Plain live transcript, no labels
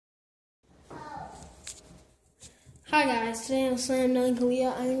Hi guys, today on Slam Dunk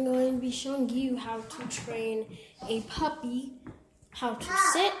Kalia, I'm going to be showing you how to train a puppy, how to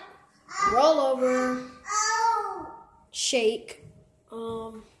sit, roll over, shake,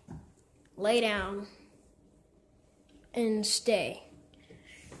 lay down, and stay.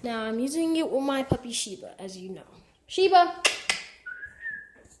 Now I'm using it with my puppy Sheba, as you know. Sheba!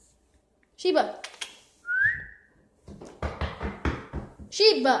 Sheba!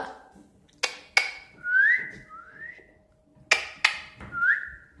 Sheba!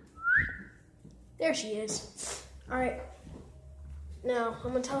 There she is. All right. Now,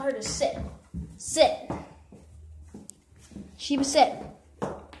 I'm going to tell her to sit. Sit. Sheba, sit.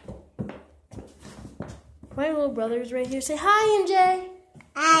 My little brother's right here. Say hi, MJ.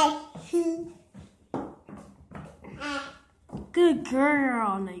 Hi. Good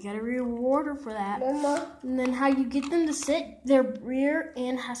girl. Now, you got to reward her for that. Mama. And then how you get them to sit, their rear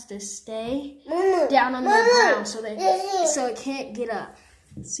end has to stay Mama. down on the Mama. ground so it can't get up.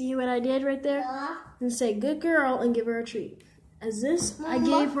 See what I did right there? Yeah. And say good girl and give her a treat. As this, I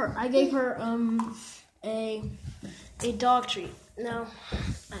gave her a dog treat. Now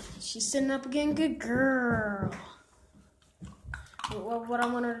she's sitting up again. Good girl. Well, what I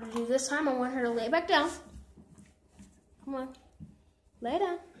want her to do this time, I want her to lay back down. Come on, lay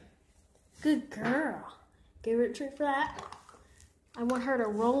down. Good girl. Give her a treat for that. I want her to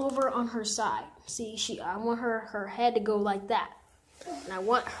roll over on her side. See, I want her head to go like that. And I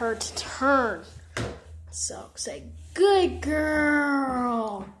want her to turn. So say, good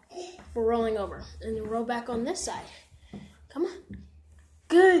girl, for rolling over. And then roll back on this side. Come on.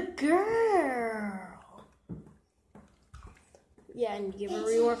 Good girl. Yeah, and give her a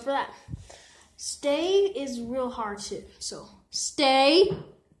reward for that. Stay is real hard too. So stay,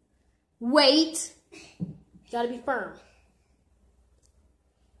 wait. Gotta be firm.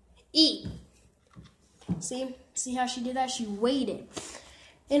 Eat. See how she did that? She waited.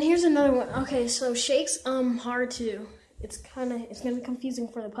 And here's another one. Okay, so shakes hard too. It's gonna be confusing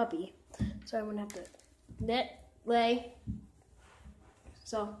for the puppy. So I'm gonna have to lay.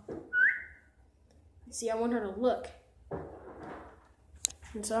 So see, I want her to look.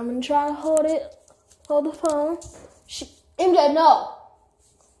 And so I'm gonna try to hold the phone. MJ, no.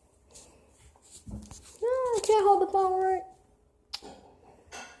 No, I can't hold the phone right.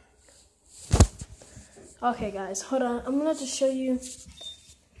 Okay, guys, hold on. I'm gonna have to show you.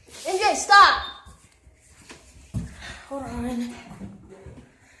 MJ, stop! Hold on.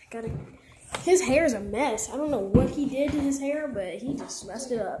 His hair is a mess. I don't know what he did to his hair, but he just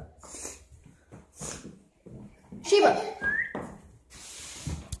messed it up. Sheba!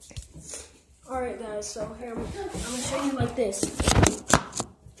 Alright, guys, so here, I'm gonna show you like this.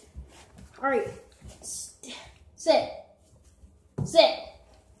 Alright. Sit. Sit.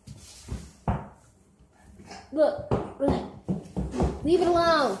 Look. Leave it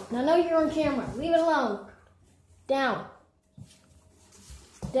alone. I know you're on camera. Leave it alone. Down.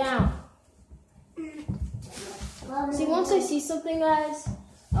 Down. See, once I see something, guys,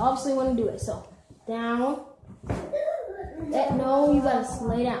 I obviously want to do it. So, down. No, you gotta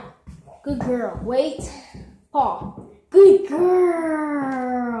lay down. Good girl. Wait. Paw. Good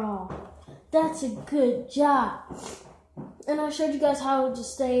girl. That's a good job. And I showed you guys how to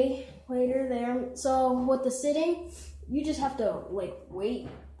stay later there. So with the sitting, you just have to wait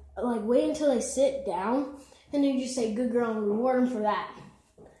until they sit down, and then you just say good girl and reward them for that.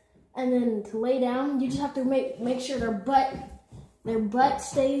 And then to lay down, you just have to make sure their butt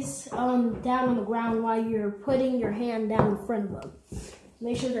stays down on the ground while you're putting your hand down in front of them.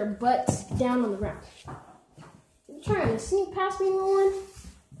 Make sure their butt's down on the ground. You trying to sneak past me, Lauren?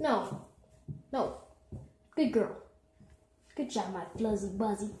 No. Good girl. Good job, my fuzzy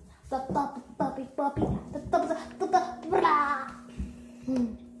buzzy.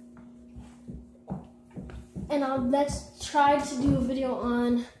 And let's try to do a video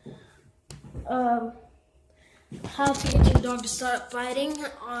on how to get your dog to stop biting.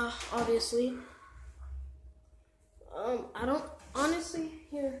 Obviously, I don't honestly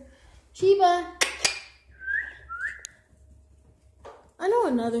here. Sheba, I know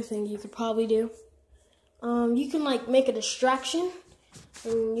another thing you could probably do. You can make a distraction.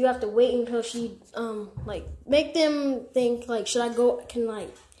 And you have to wait until she, make them think, can I go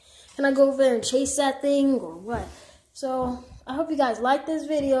over there and chase that thing or what? So, I hope you guys like this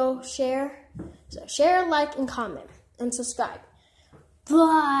video. Share, like, and comment, and subscribe.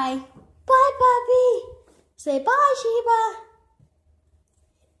 Bye. Bye, puppy. Say bye, Sheba.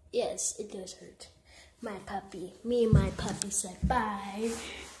 Yes, it does hurt. My puppy. Me and my puppy said bye.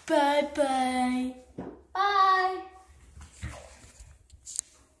 Bye, bye. Bye.